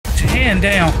your hand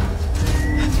down.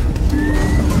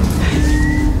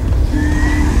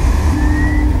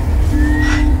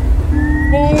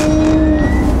 Oh,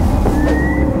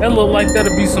 that look like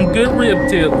that'll be some good rib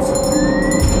tips.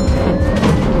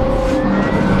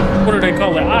 What do they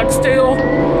call it? Oxtail?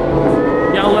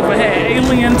 Y'all ever had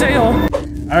alien tail?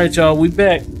 All right, y'all, we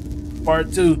back.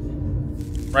 Part 2.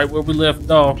 Right where we left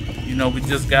off. You know, we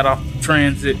just got off the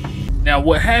transit. Now,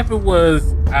 what happened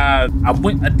was I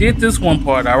did this one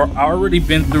part. I already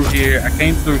been through here. I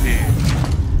came through here.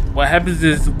 What happens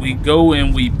is we go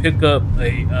and we pick up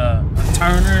a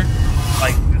turner,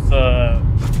 like this,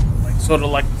 like sort of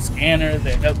like a scanner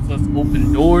that helps us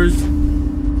open doors.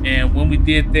 And when we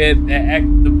did that, that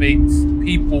activates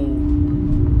people.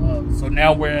 So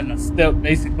now we're in a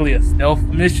basically a stealth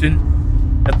mission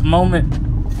at the moment.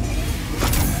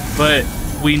 But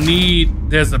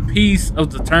there's a piece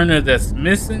of the turner that's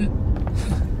missing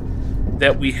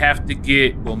that we have to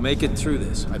get. We'll make it through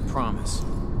this, I promise.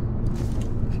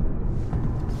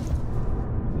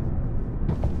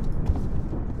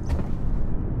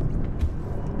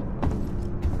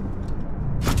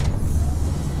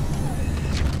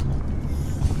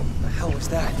 What the hell was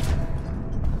that?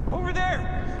 Over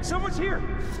there! Someone's here!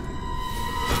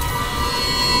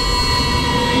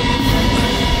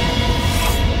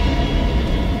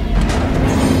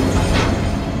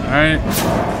 All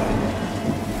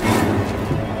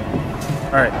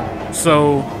right,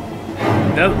 so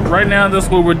right now that's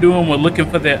what we're doing. We're looking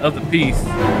for that other piece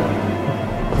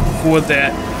for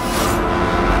that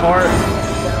part,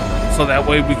 so that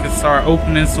way we can start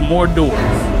opening some more doors.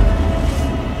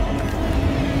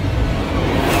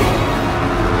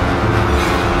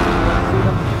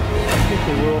 I think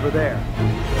they were over there.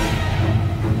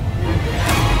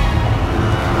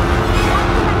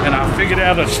 And I figured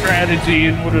out a strategy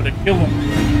in order to kill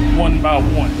them one by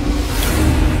one.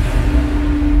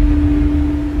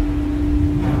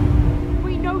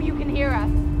 We know you can hear us.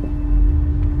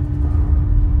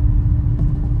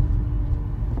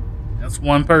 That's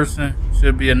one person.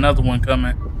 Should be another one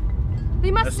coming. They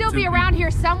must That's still be two around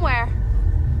here somewhere.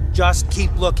 Just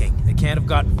keep looking. They can't have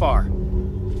gotten far.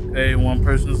 Okay, one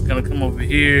person's gonna come over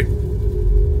here.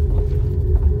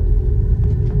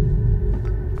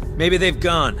 Maybe they've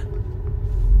gone.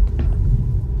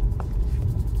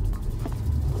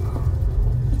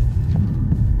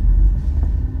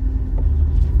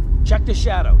 Check the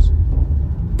shadows.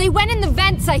 They went in the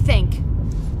vents, I think.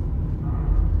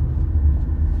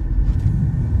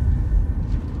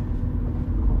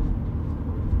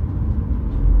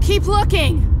 Keep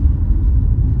looking.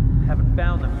 Haven't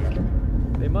found them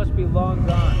yet. They must be long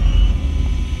gone.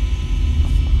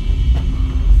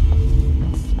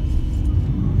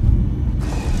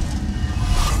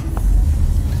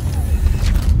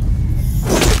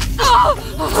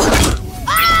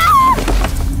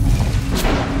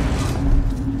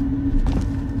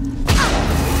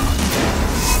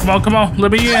 Come on,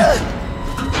 let me in.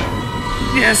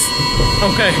 Yes.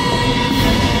 Okay.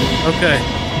 Okay.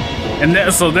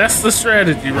 And so that's the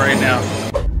strategy right now.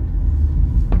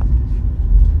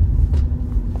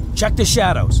 Check the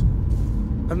shadows.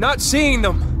 I'm not seeing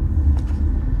them.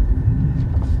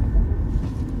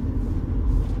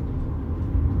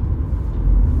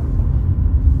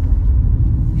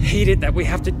 Hate it that we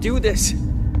have to do this.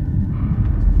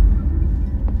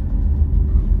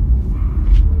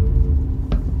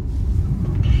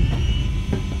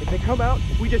 If they come out,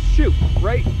 we just shoot,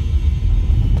 right?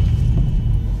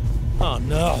 Oh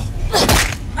no.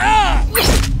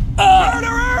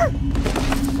 Murderer!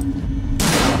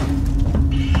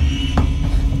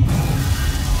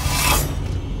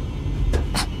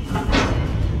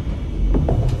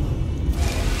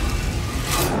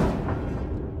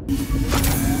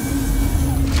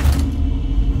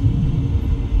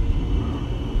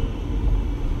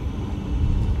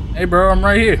 Hey bro, I'm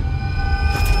right here.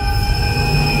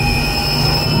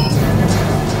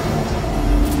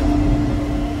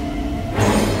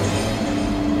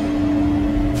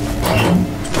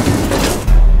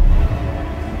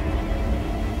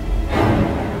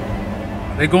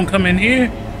 They gonna come in here?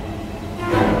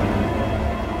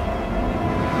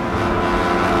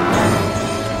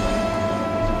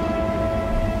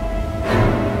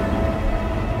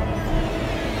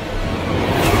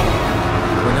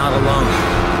 We're not alone.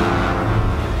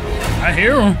 I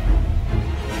hear them.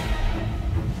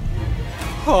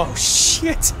 Oh,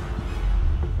 shit!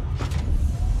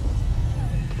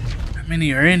 How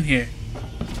many are in here?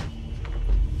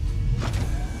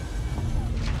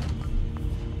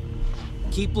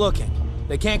 Keep looking.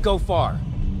 They can't go far.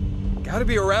 Gotta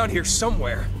be around here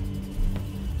somewhere.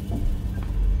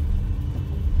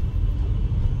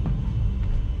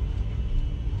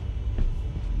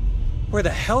 Where the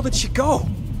hell did she go?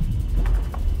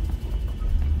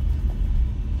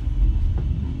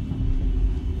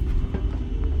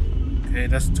 Okay,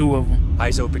 that's 2 of them.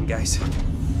 Eyes open, guys.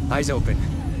 Eyes open.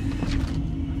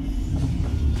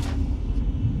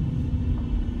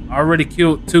 I already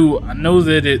killed 2. I know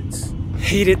that it's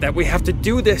Hate it that we have to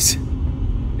do this.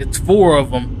 4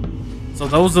 of them. So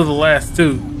those are the last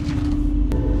 2.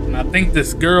 And I think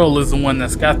this girl is the one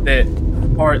that's got that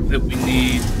part that we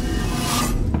need.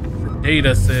 The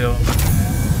data cell.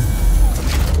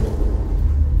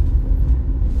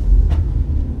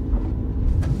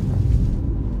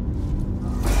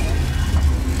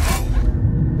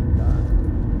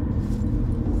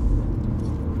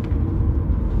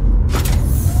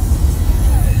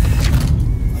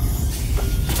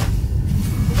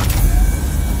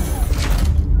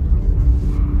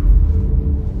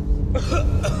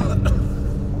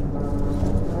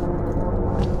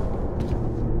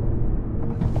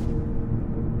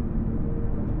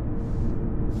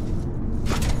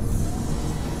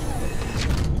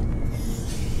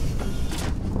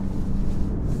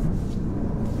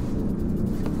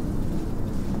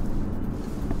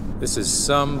 This is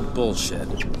some bullshit.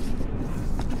 I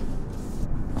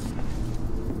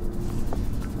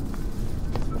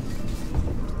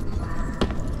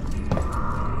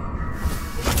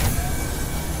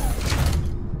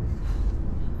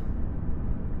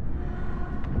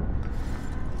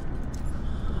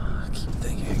keep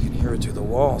thinking I can hear it through the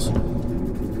walls.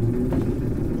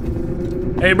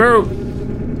 Hey, bro.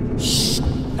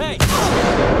 Hey!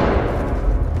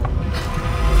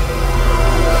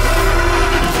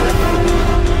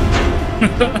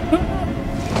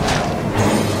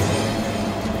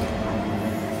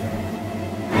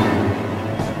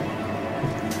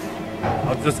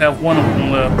 I'll just have 1 of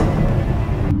them left.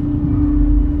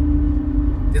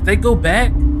 Did they go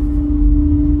back?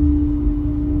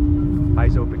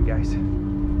 Eyes open, guys.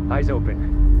 Eyes open.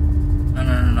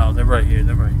 No. They're right here.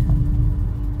 They're right here.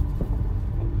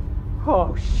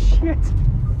 Oh, shit.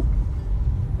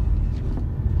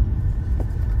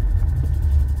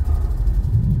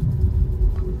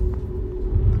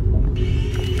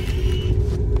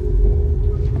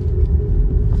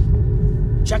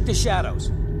 Check the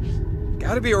shadows.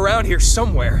 Gotta be around here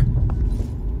somewhere.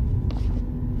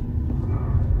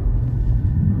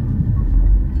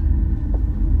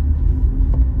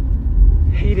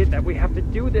 Hate it that we have to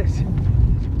do this.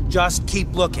 Just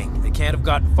keep looking. They can't have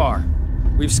gotten far.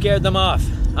 We've scared them off.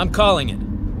 I'm calling it.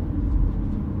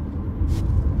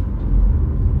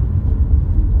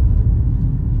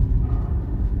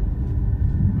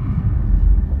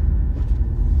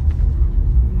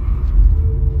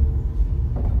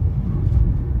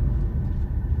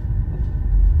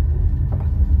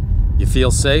 You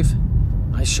feel safe?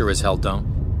 I sure as hell don't.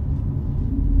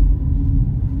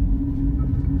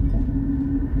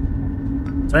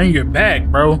 Turn your back,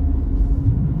 bro.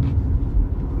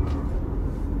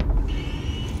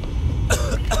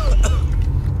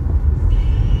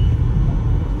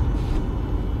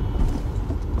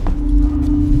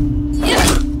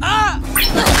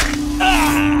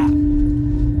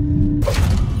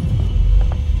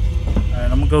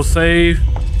 Alright, I'm gonna go save.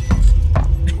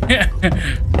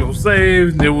 Go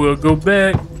save, then we'll go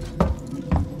back.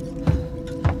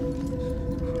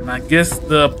 And I guess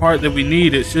the part that we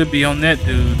need, it should be on that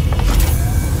dude.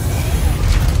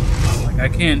 Like, I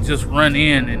can't just run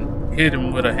in and hit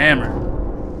him with a hammer.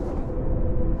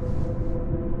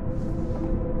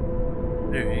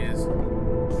 There he is.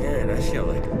 Man, I feel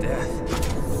like death.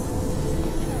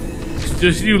 It's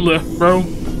just you left, bro.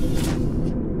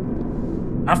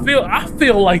 I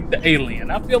feel like the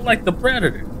alien. I feel like the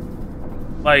predator.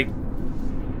 Like, you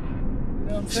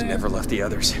know what I'm She saying? never left the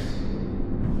others.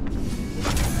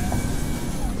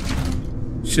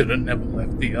 Should have never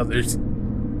left the others.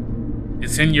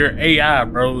 It's in your AI,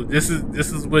 bro. This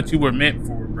is what you were meant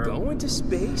for, bro. Going to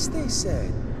space, they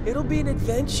said. It'll be an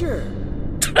adventure.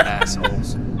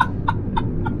 Assholes.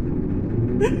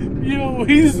 Yo,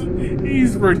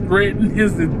 he's regretting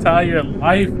his entire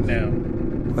life now.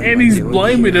 What am And I he's doing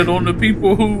blaming here? it on the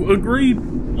people who agreed,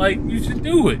 like, you should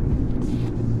do it.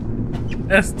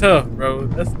 That's tough, bro.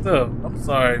 That's tough. I'm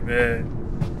sorry,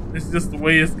 man. It's just the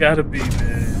way it's gotta be,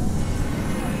 man.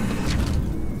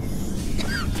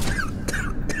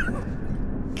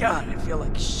 God, I feel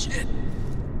like shit.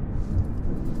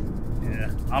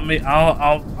 Yeah,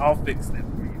 I'll fix that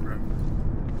for you, bro.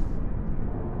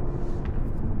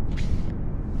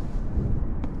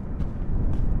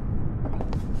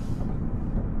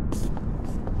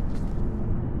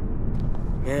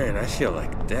 Man, I feel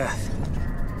like death.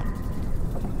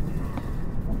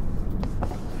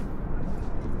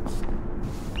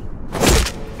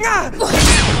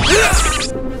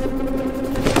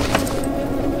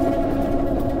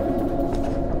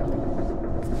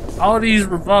 All these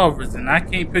revolvers and I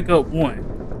can't pick up one.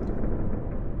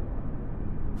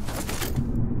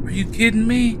 Are you kidding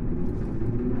me?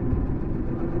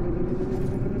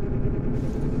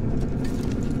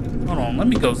 Hold on, let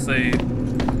me go save.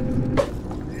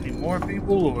 Any more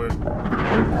people or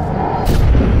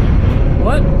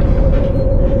what?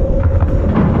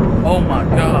 Oh my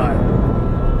god.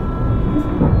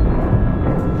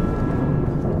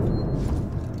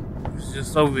 It's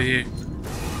just over here.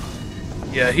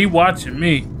 Yeah, he watching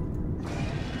me.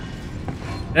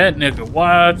 That nigga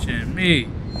watching me.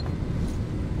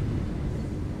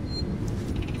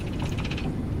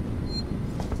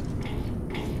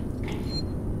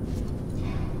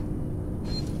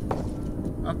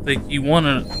 I think he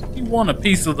want a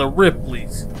piece of the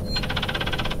Ripley's.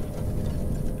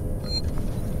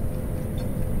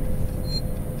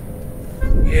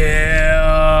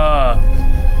 Yeah.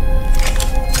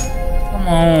 Come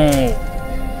on.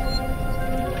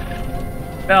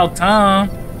 About time.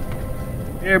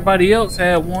 Everybody else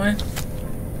had one.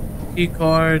 Key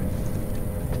card.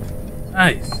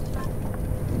 Nice.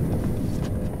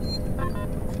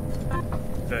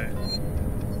 Okay.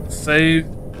 Save.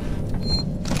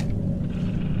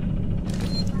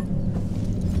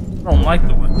 I don't like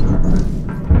the way.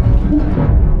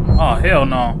 Oh, hell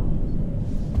no.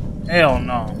 Hell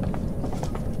no.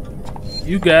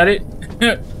 You got it.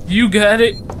 You got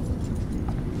it.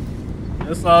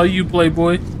 That's all you,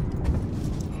 Playboy.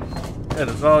 That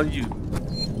is all you.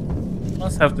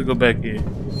 Let's have to go back here.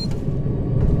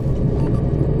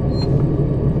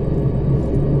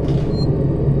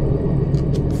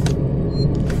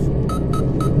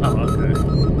 Oh, okay.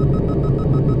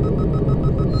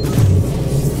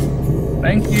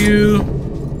 Thank you.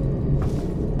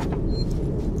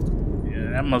 Yeah,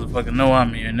 that motherfucker know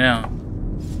I'm here now.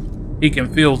 He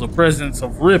can feel the presence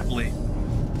of Ripley.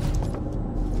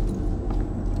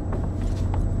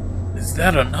 Is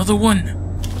that another one?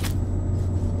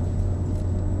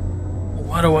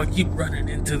 Why do I keep running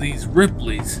into these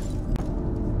Ripleys?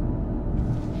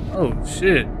 Oh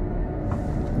shit.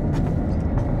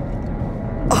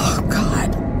 Oh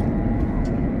god.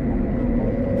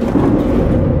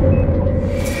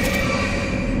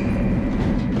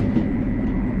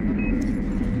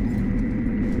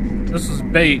 This is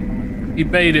bait. He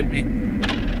baited me.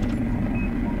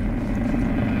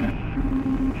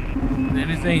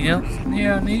 Anything else in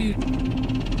here I need?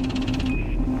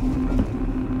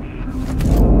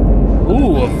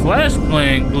 Ooh, a flash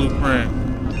playing blueprint.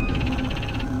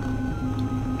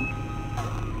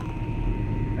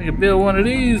 I can build one of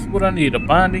these. What I need? A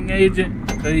bonding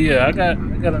agent? Yeah, I got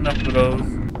enough of those.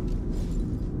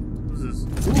 What's this?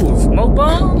 Ooh, a smoke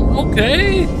bomb?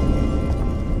 Okay.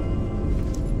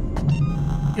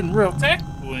 Getting real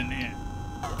tactical in here.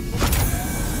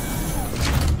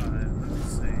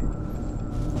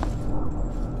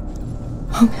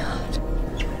 Oh god.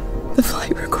 The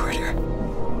flight recorder.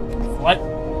 What?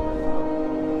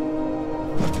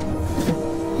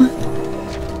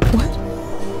 What?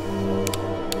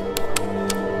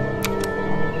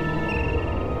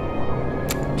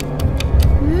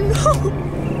 No!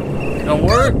 Don't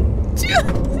work?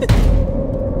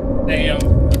 Damn.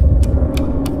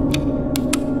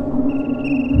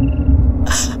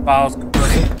 Files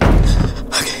complete.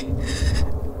 Okay.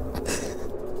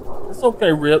 It's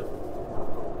okay, Rip.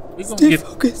 We gonna Stay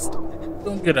focused.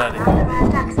 Don't get out of here.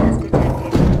 Unauthorized access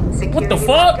detected. Security What the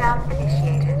fuck? lockdown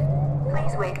initiated.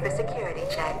 Please wait for security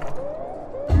check.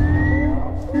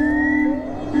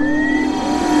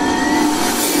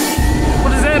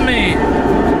 What does that mean?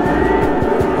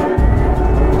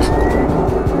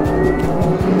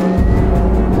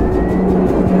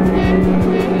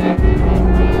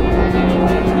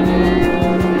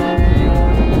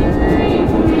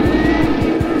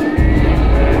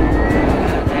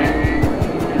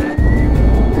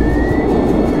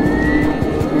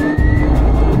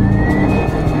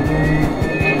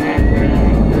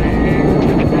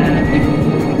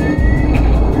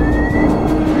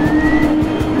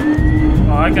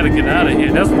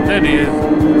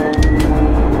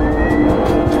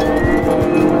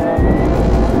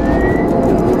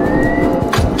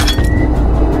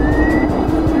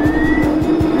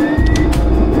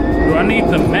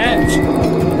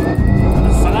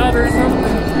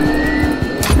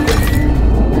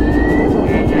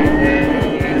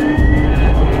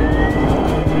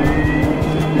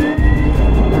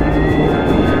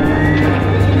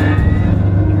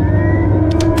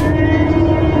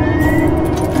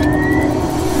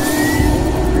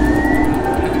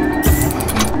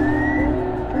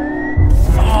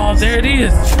 there it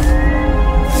is.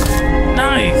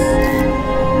 Nice.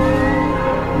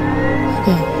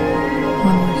 Okay.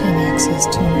 One working access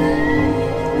to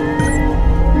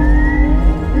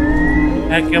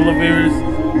Hack elevators.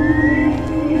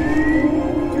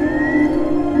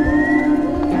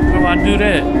 How do I do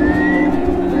that?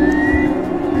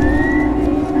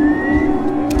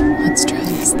 Let's try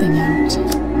this thing out.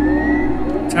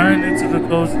 Turn into the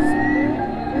closest.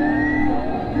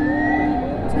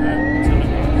 Turn into the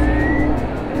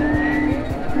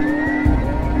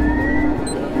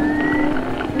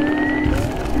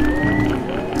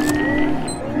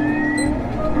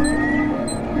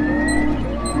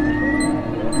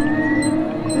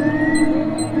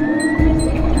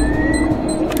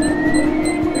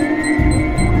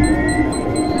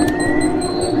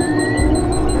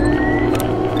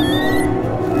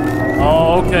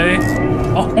okay.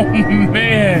 Oh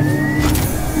man.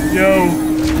 Yo.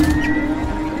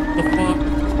 The fuck?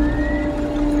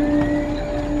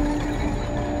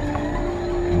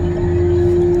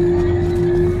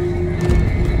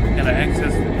 Gotta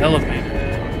access the elevator.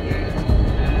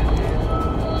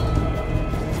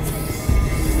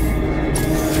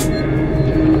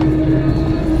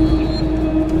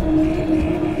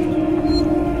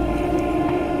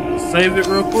 Save it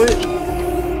real quick.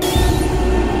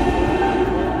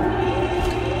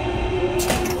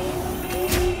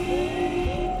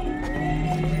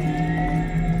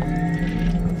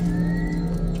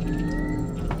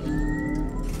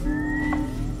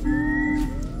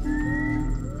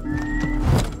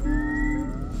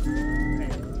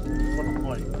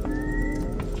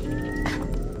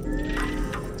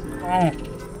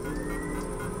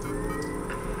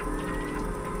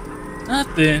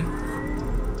 Nothing.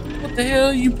 What the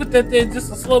hell? You put that there just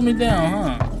to slow me down,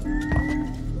 huh?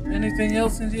 Anything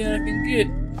else in here I can get?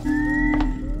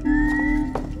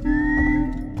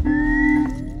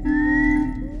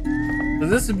 Cause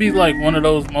this would be like one of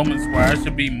those moments where I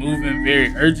should be moving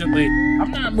very urgently.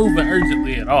 I'm not moving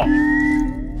urgently at all.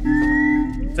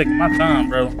 I'm taking my time,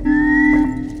 bro.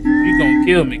 You gonna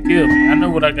kill me, kill me. I know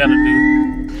what I gotta do.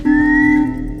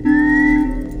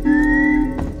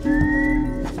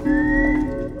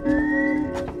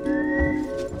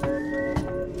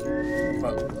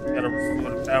 Gotta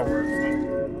restore the power or something.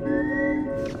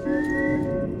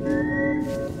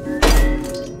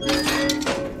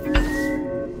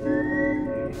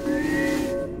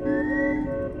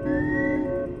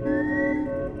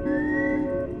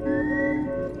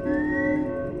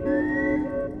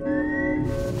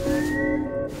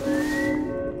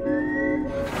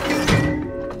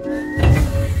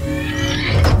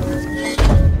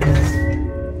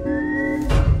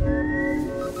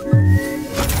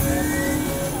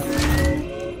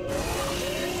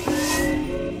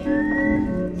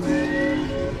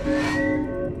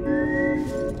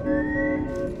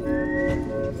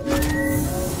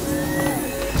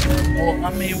 I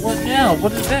mean, what now?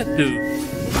 What does that do?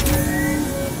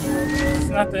 It's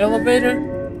not the elevator?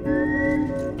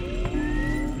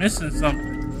 Missing something.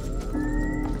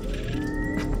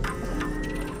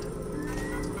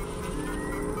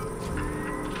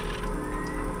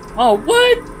 Oh,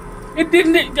 what? It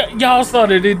didn't. Y'all saw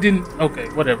that it didn't. Okay,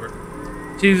 whatever.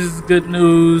 Jesus, good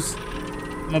news.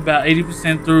 I'm about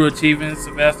 80% through achieving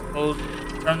Sevastopol's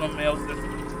terminal mail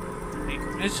system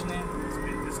decommissioning. It's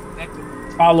been disconnected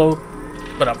from Apollo,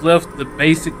 but I've left the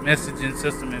basic messaging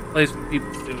system in place for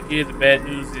people still here. The bad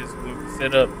news is who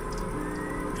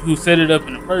set it up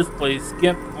in the first place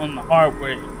skimped on the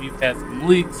hardware, and we've had some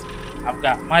leaks. I've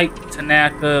got Mike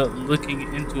Tanaka looking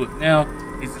into it now.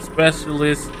 He's a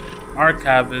specialist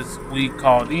archivist we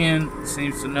called in.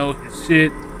 Seems to know his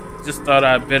shit. Just thought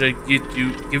I'd better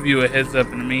give you a heads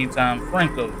up in the meantime.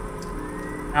 Franco,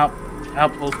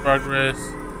 outpost progress.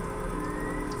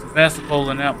 Sevastopol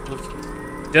and outpost.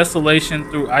 Desolation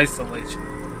through isolation.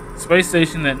 Space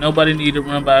station that nobody needed,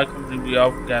 run by a company we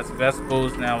all forgot. Sevastopol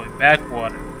is now a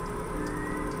backwater.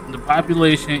 The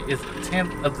population is a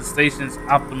tenth of the station's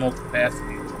optimal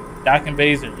capacity. Docking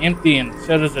bays are empty and the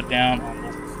shutters are down on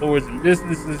local stores and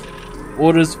businesses.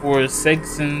 Orders for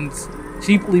Sexton's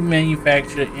cheaply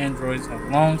manufactured androids have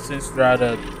long since dried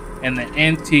up, and the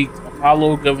antique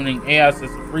Apollo governing AI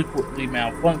system frequently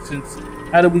malfunctions.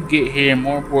 How did we get here? And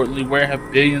more importantly, where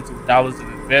have billions of dollars of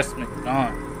investment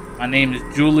gone? My name is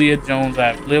Julia Jones.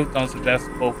 I have lived on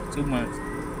Sevastopol for 2 months,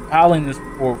 compiling this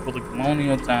report for the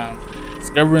Colonial Times,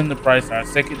 discovering the price our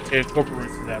second-tier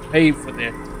corporations have paid for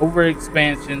their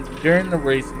overexpansion during the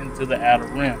race into the Outer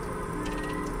Rim.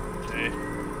 Okay.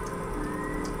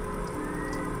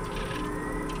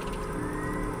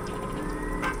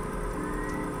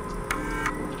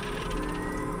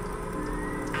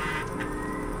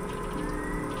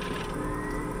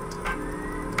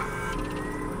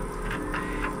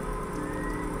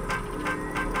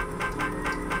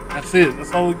 That's it.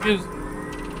 That's all it gives me.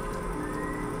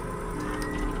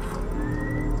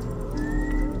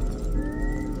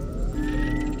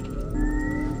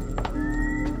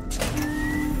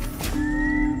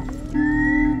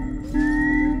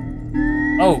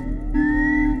 Oh.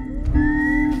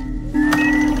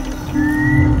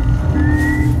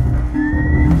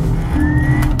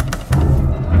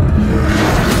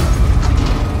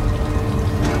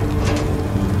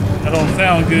 That don't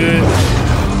sound good.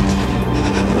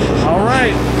 All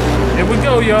right. Here we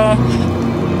go, y'all.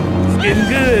 It's getting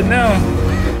good now.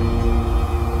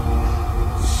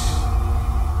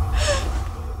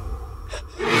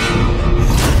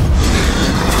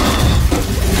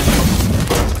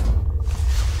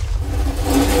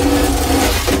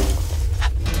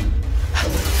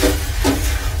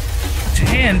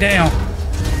 Down.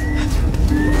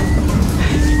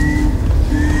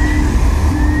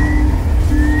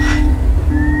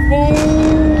 Oh,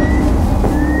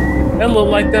 that look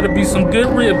like that'll be some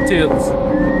good rib tips.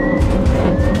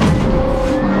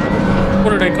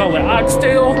 What do they call it?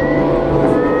 Oxtail?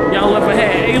 Y'all ever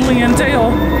had alien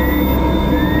tail?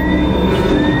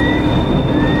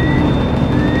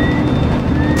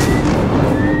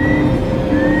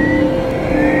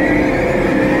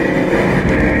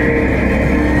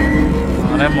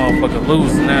 That motherfucker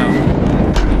loose now.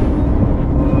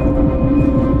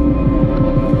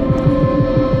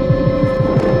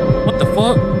 What the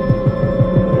fuck?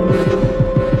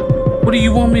 What do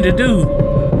you want me to do?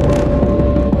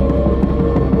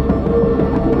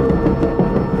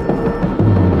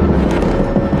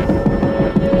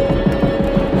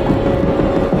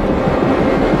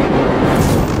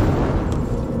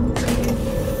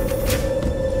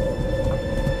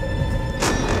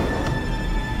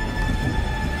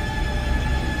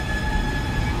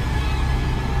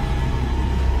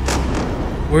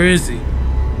 Where is he?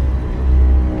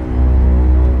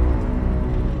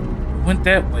 Went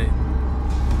that way.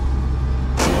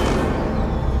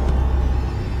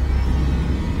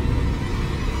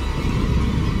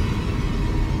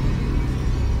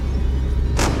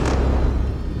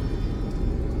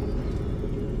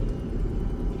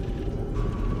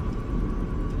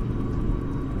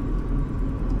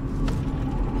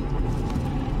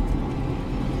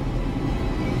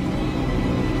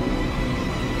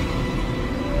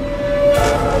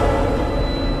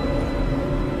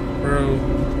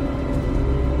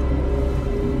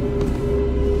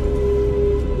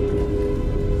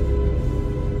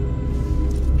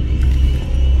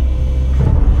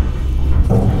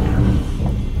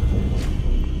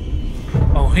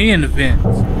 He in the vents.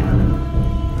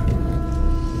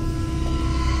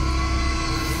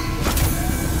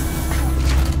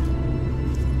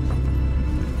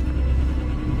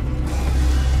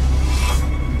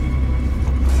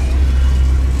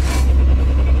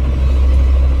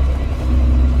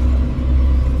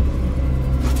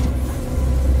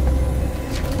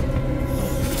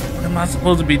 What am I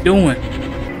supposed to be doing?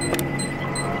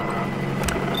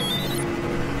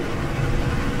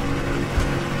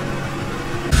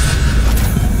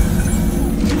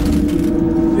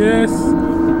 Yes.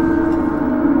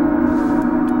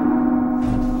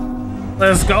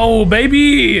 Let's go,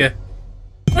 baby.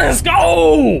 Let's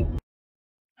go.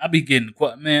 I be getting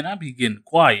quiet, man. I be getting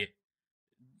quiet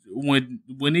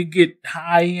when it get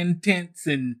high intense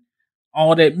and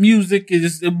all that music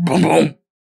is boom boom.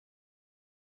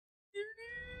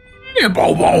 Yeah,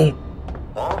 boom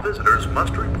boom. All visitors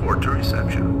must report to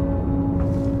reception.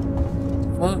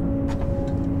 What?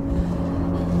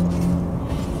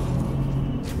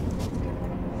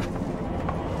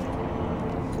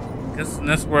 Guess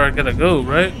that's where I gotta go,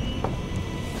 right?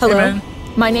 Hello, hey,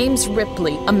 my name's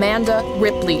Ripley, Amanda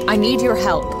Ripley. I need your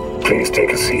help. Please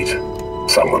take a seat.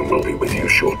 Someone will be with you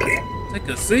shortly. Take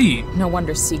a seat? No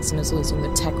wonder Seegson is losing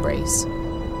the tech race.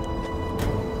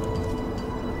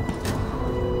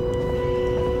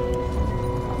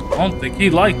 I don't think he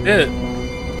liked it.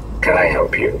 Can I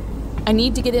help you? I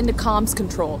need to get into comms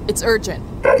control. It's urgent.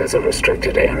 That is a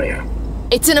restricted area.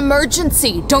 It's an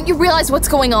emergency! Don't you realize what's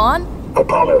going on?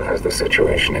 Apollo has the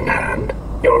situation in hand.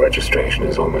 Your registration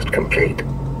is almost complete.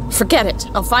 Forget it.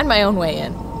 I'll find my own way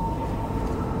in.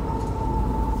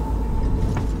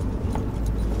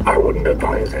 I wouldn't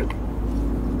advise it.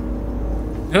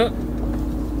 Huh?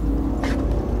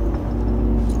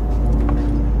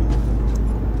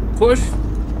 Of course,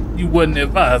 you wouldn't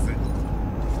advise it.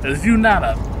 Cause you not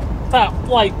a top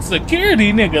flight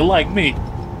security nigga like me.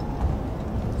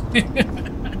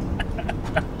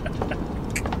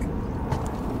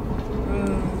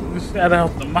 Shout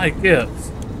out to Mike Epps.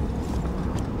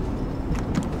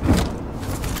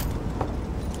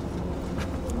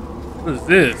 What is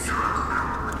this?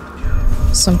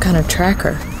 Some kind of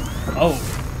tracker. Oh.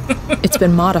 It's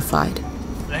been modified.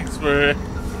 Thanks for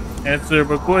answering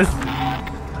my question.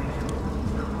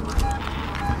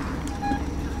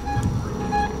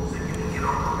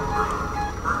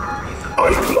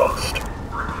 I'm lost.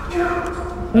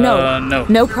 No. No.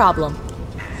 No problem.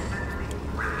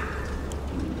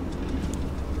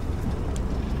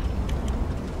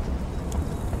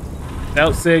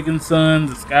 Without Sagan's son,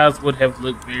 the skies would have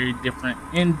looked very different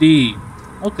indeed.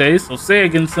 Okay, so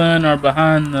Seg and son are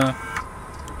behind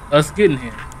us getting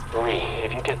here. Marie,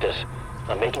 if you get this,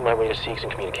 I'm making my way to Seegson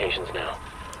Communications now.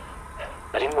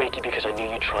 I didn't wake you because I knew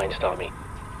you'd try and stop me.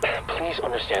 Please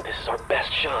understand, this is our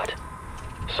best shot.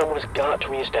 Someone has got to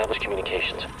reestablish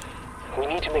communications. We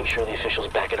need to make sure the officials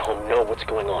back at home know what's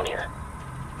going on here.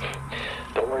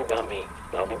 Don't worry about me.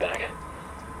 I'll be back.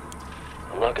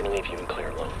 I'm not going to leave you and Claire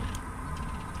alone.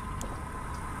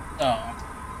 Oh,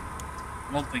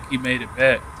 I don't think he made it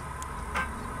back.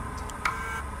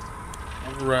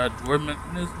 Override door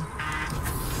mechanism?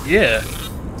 Yeah.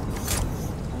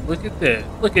 Look at that.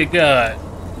 Look at God.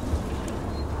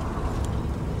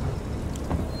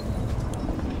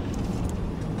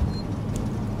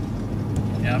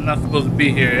 Yeah, I'm not supposed to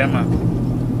be here, am I?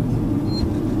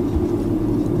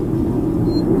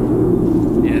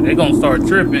 Yeah, they're gonna start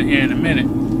tripping here in a minute.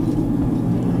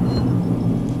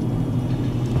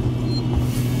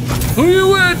 Who you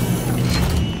with?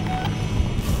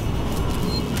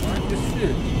 What this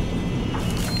shit?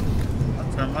 I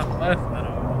turned my flashlight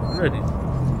on already.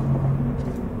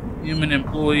 Human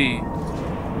employee.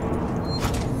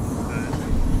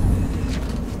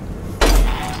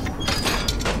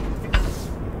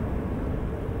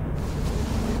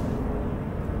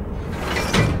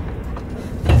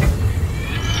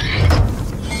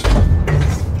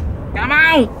 Come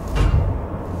on!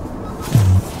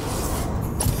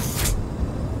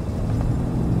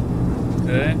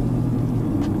 Okay.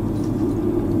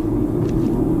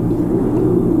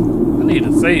 I need a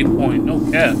save point, no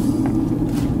cap.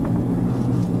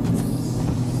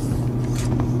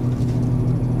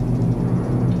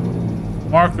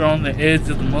 Marker on the edge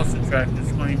of the motion tracker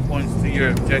screen points to your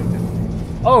objective.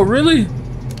 Oh, really?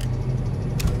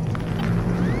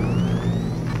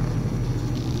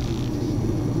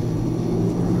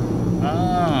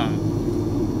 Ah.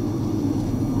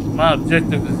 My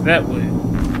objective is that way.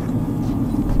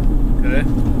 Okay.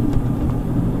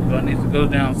 Do I need to go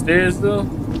downstairs though?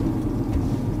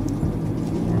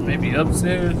 Or maybe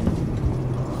upstairs?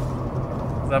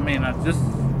 'Cause I mean, I just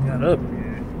got up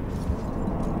here.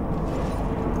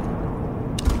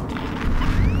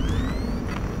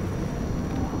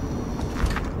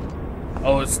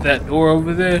 Oh, it's that door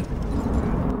over there?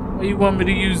 Why you want me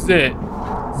to use that?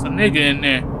 It's a nigga in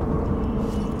there.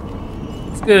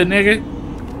 What's good, nigga?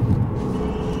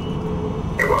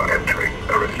 You are entering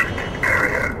a restricted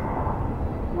area.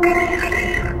 Please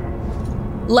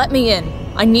leave. Let me in.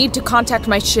 I need to contact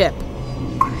my ship.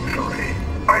 Sorry,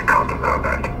 I can't allow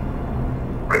that.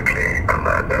 Ripley,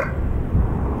 Amanda.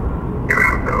 You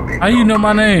have now been... How you know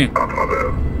my name?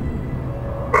 Apollo.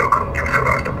 Welcome to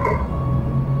Sevastopol.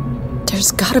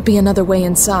 There's gotta be another way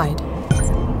inside.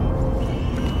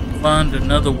 Find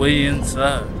another way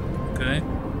inside. Okay.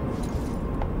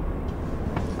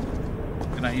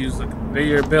 Can I use a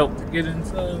conveyor belt to get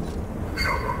inside?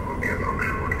 Someone will be along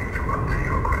shortly to answer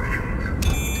your questions.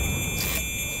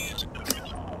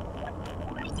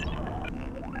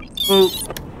 Oop.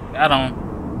 Got on.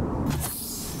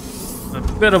 A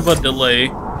bit of a delay,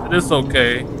 but it's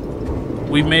okay.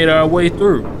 We made our way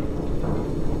through.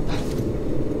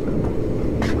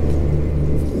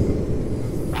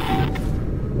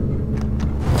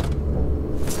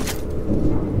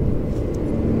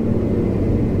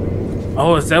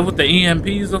 Oh, is that what the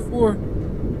EMPs are for?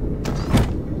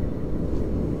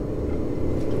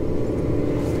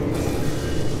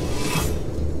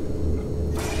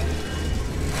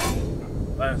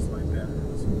 Flashlight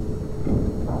batteries.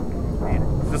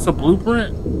 Is this a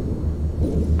blueprint?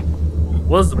 Well, it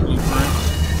was a blueprint.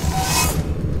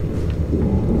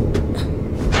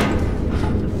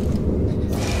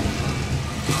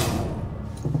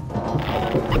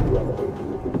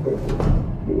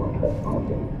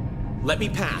 Let me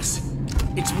pass.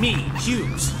 It's me,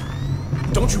 Hughes.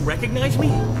 Don't you recognize me?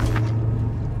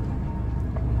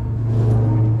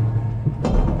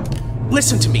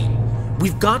 Listen to me.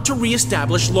 We've got to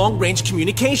re-establish long-range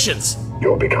communications.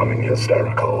 You're becoming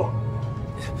hysterical.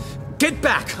 Get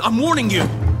back! I'm warning you!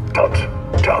 Tut,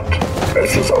 tut.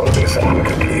 Let's resolve this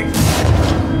amicably.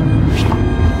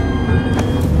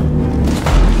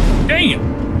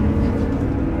 Damn!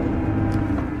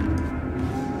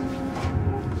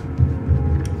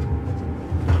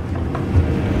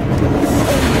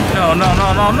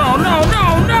 no, no,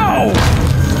 no!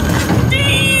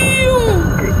 Damn!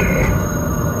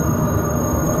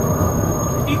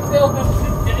 He tell him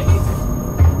good day?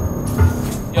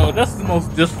 Yo, that's the most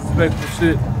disrespectful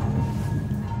shit.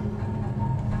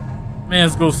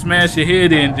 Man's gonna smash your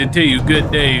head in and tell you good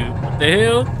day. What the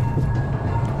hell?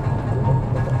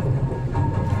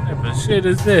 What type of shit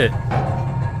is that?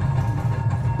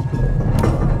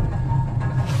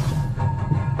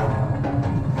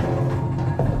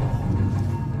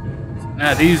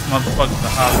 Now these motherfuckers are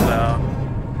hostile.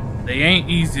 They ain't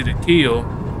easy to kill.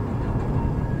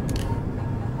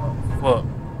 Fuck.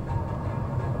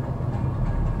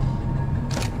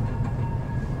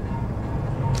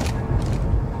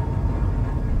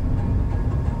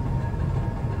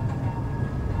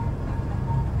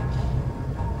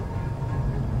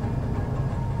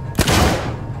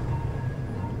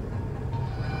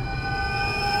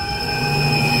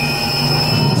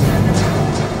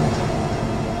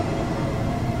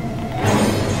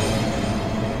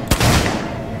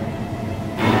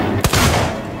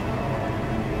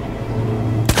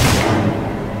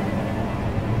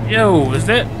 Yo, is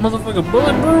that motherfucker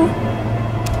bullet, bro?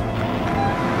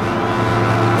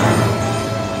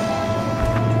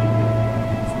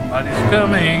 Somebody's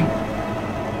coming.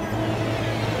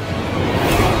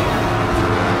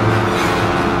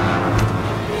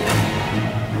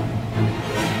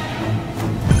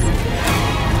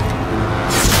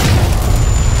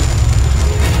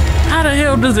 How the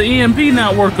hell does the EMP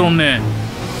not work on that?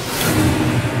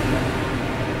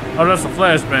 Oh, that's a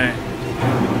flashbang.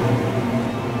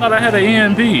 I thought I had an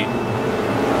EMP.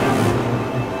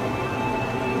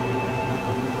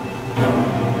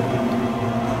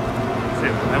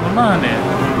 Shit, never mind that.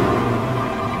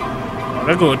 Oh,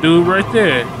 there go a dude right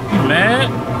there. You mad?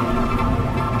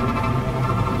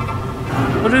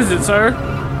 What is it, sir?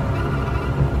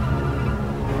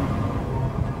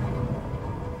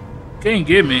 Can't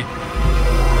get me.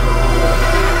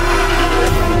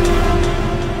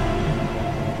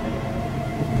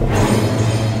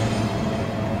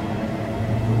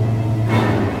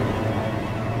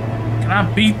 I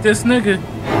beat this nigga.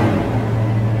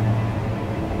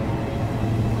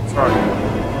 Sorry.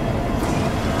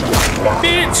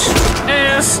 Bitch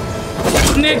ass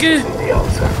nigga.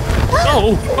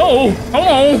 Oh, hold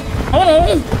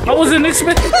on. I wasn't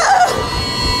expecting.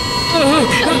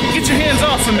 Get your hands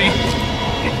off of me.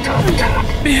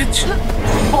 Bitch.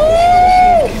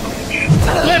 Oh,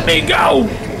 let me go.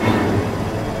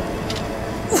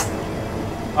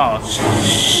 Oh,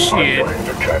 shit. I'm going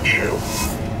to catch you.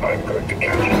 I'm going to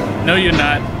catch you. No, you're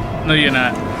not. No, you're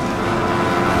not.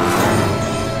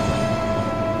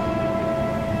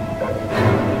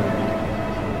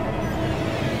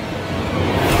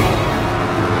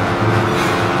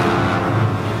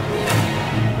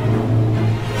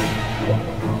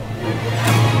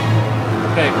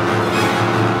 Okay.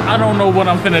 I don't know what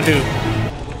I'm finna do.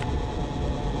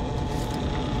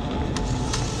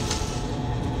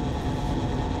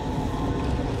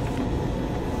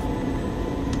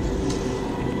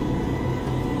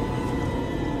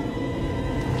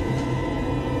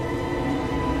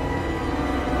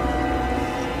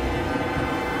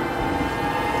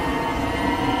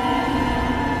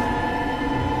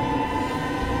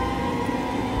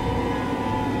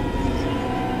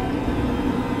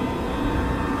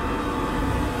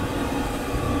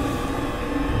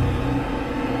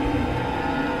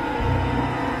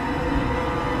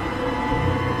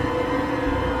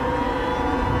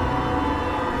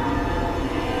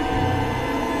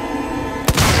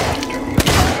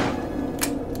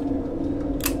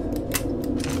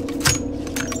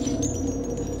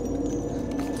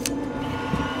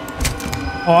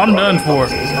 Oh, I'm done for.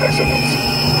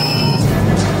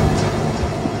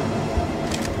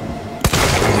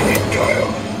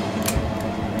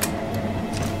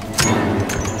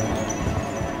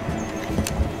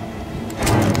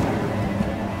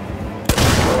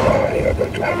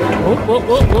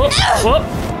 Whoop.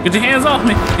 Get your hands off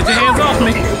me. Get your hands off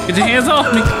me. Get your hands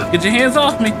off me. Get your hands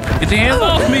off me. Get your hands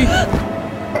off me.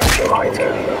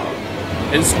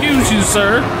 Excuse you,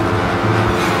 sir.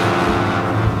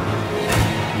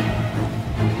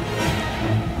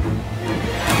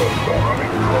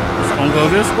 It's gonna go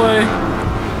this way.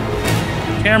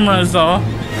 Camera is off.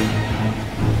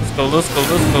 Let's go, let's go,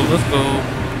 let's go, let's go.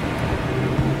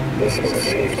 This is a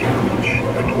safety breach,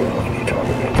 and will be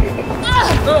terminated.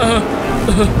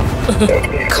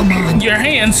 Come on. Your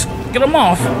hands! Get them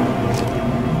off!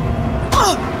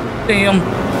 Damn.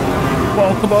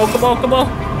 Come on.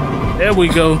 There we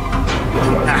go.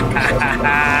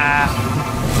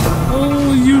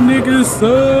 Oh, you niggas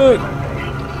suck.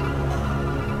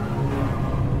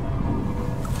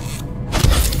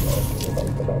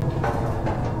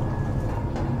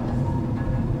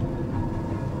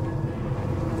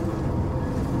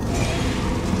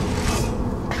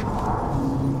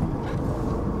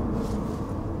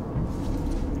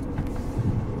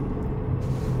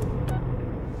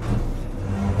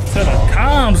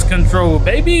 comms control,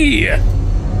 baby.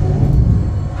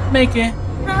 Making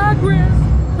progress.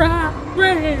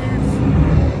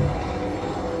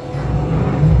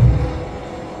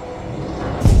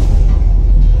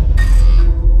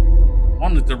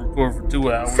 Wanted to record for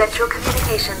 2 hours. Central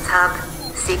Communications Hub.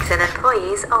 Seeks and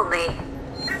employees only.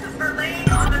 This is for laying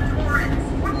on the torrents.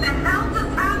 What the hell just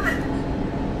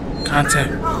happened?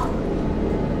 Contact.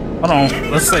 Hold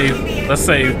on. Let's save.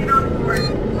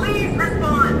 Please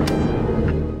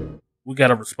respond. We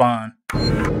gotta respond. Check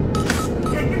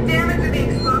the damage of the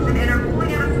explosion and are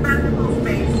pulling out of spectacle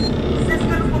space.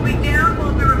 Systems will be down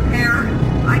while we repair.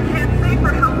 I can't say for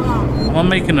how long. I'm gonna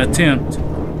make an attempt.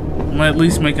 I'm gonna at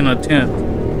least make an attempt.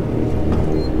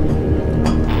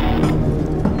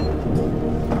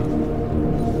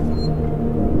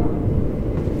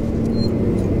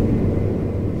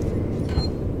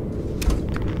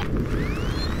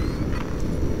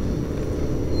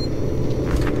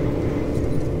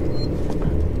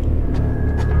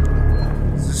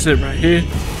 Sit right here.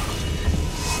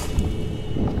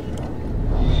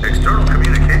 External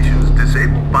communications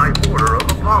disabled by order of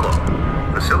Apollo.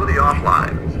 Facility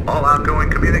offline. All outgoing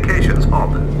communications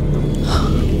halted.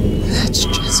 That's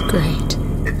just great.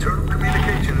 Internal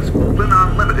communications open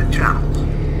on limited channels.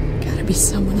 Gotta be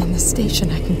someone in the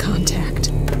station I can contact.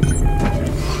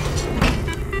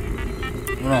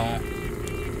 Hold on.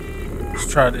 Let's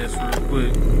try this real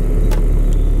quick.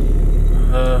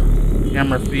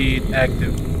 Camera feed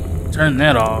active. Turn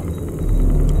that off.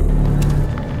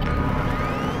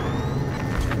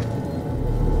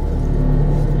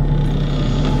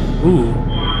 Ooh.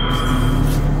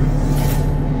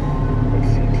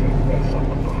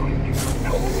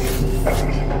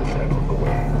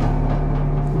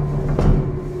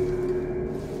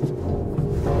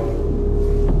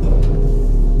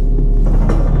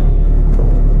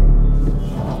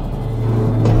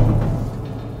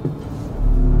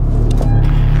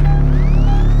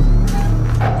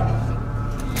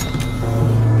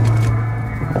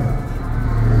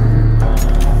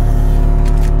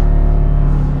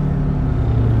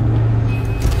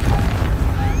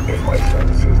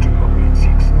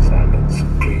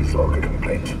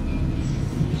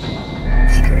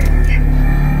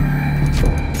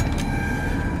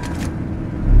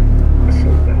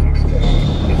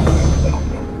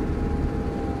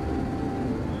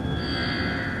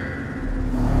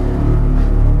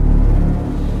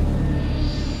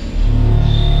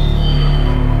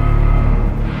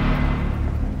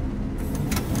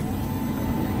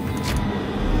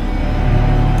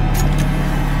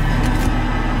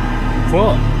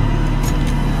 Fuck.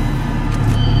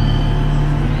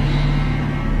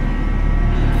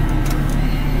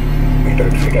 We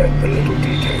don't forget the little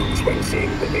details when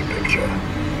seeing the big picture.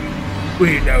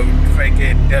 We don't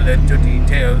forget the little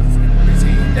details when we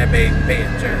see the big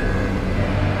picture.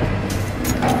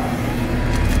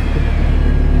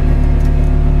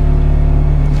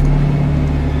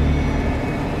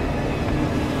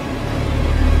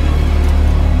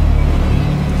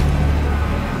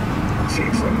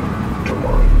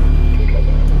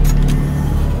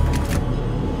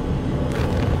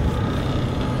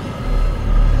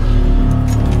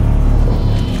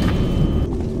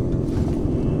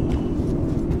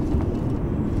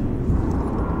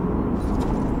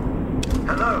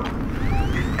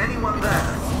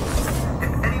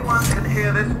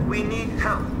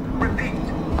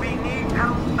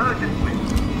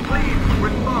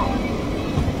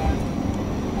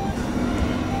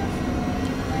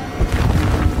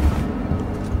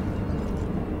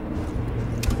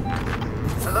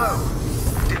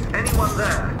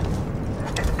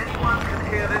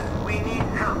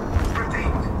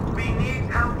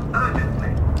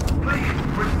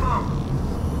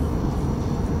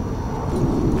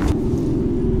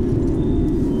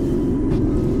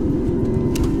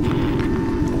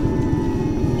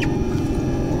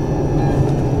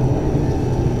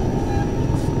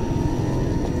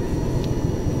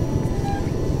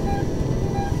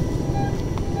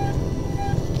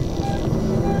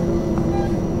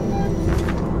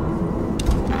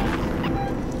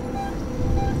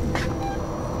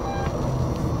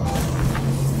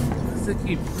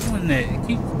 Keep doing that. It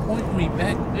keeps pointing me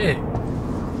back there.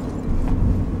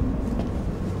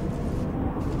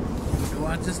 Do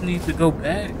I just need to go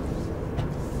back?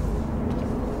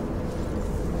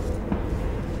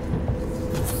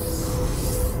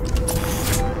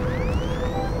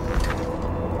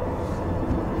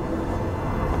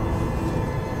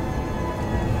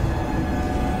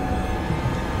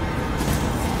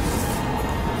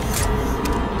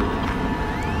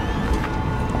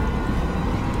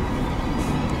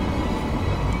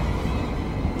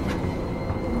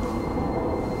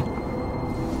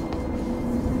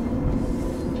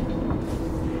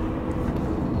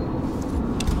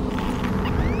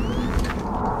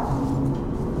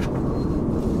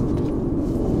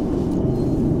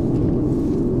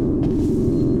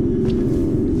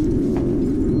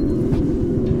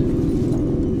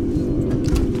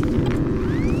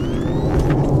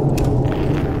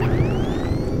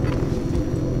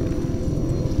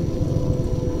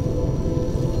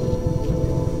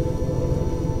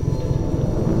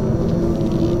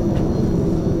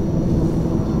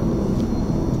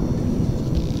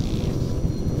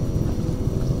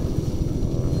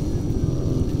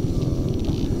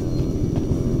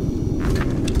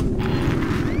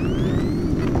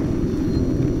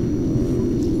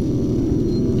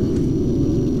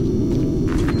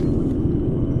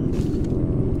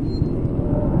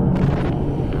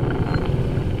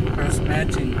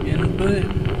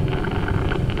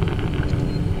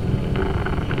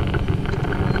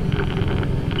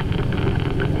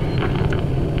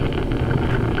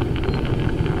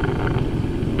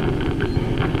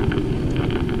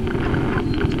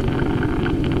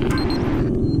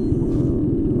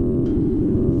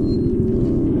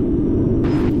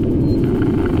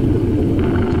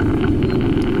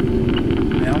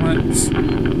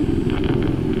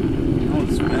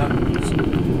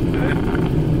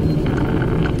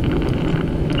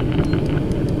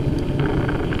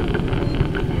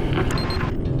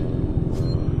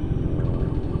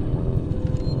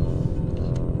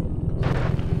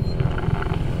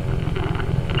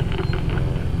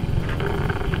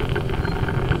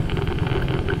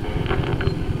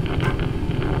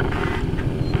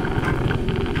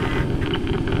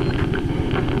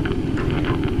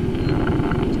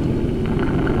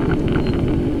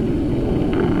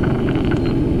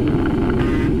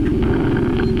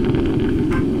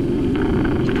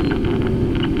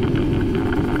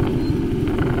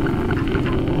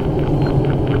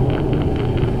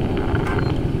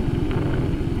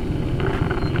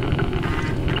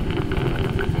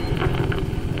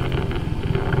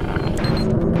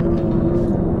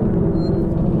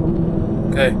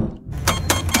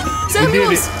 Okay.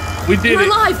 Samuels! We did You're it.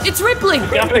 alive! It's Ripley!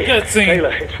 Got the cutscene.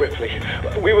 Taylor, it's Ripley.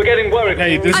 We were getting worried.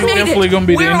 Okay, this is definitely going to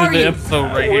be the end of the episode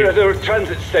right We're here. at a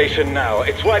transit station now.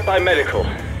 It's right by medical.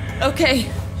 Okay.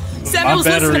 Samuels,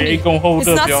 battery listen to me. ain't gonna hold it's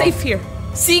up, not y'all. safe here.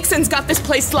 Seegson's got this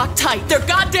place locked tight. Their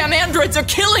goddamn androids are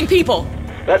killing people.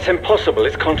 That's impossible.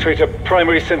 It's contrary to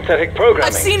primary synthetic programming.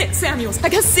 I've seen it, Samuels. I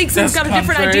guess Seegson's That's got a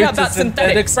different contrary idea to about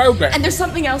synthetic synthetics. program. And there's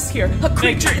something else here. A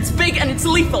creature. It's big and it's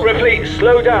lethal. Ripley,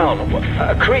 slow down.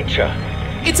 A creature.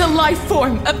 It's a life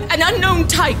form, an unknown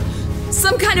type.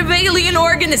 Some kind of alien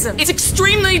organism. It's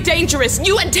extremely dangerous.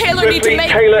 You and Taylor need to Ripley, make...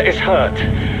 Taylor is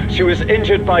hurt. She was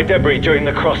injured by debris during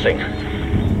the crossing.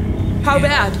 How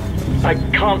bad? I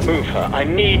can't move her. I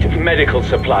need medical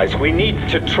supplies. We need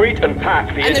to treat and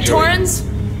pack the And the injury. Torrens?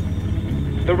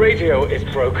 The radio is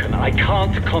broken. I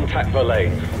can't contact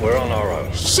Verlaine. We're on our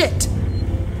own. Shit.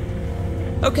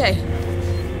 Okay.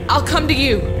 I'll come to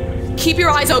you. Keep your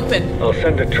eyes open. I'll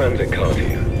send a transit car to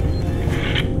you.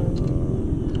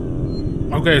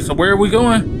 Okay, so where are we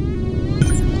going?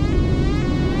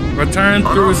 Return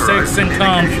through sex and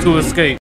comms to escape.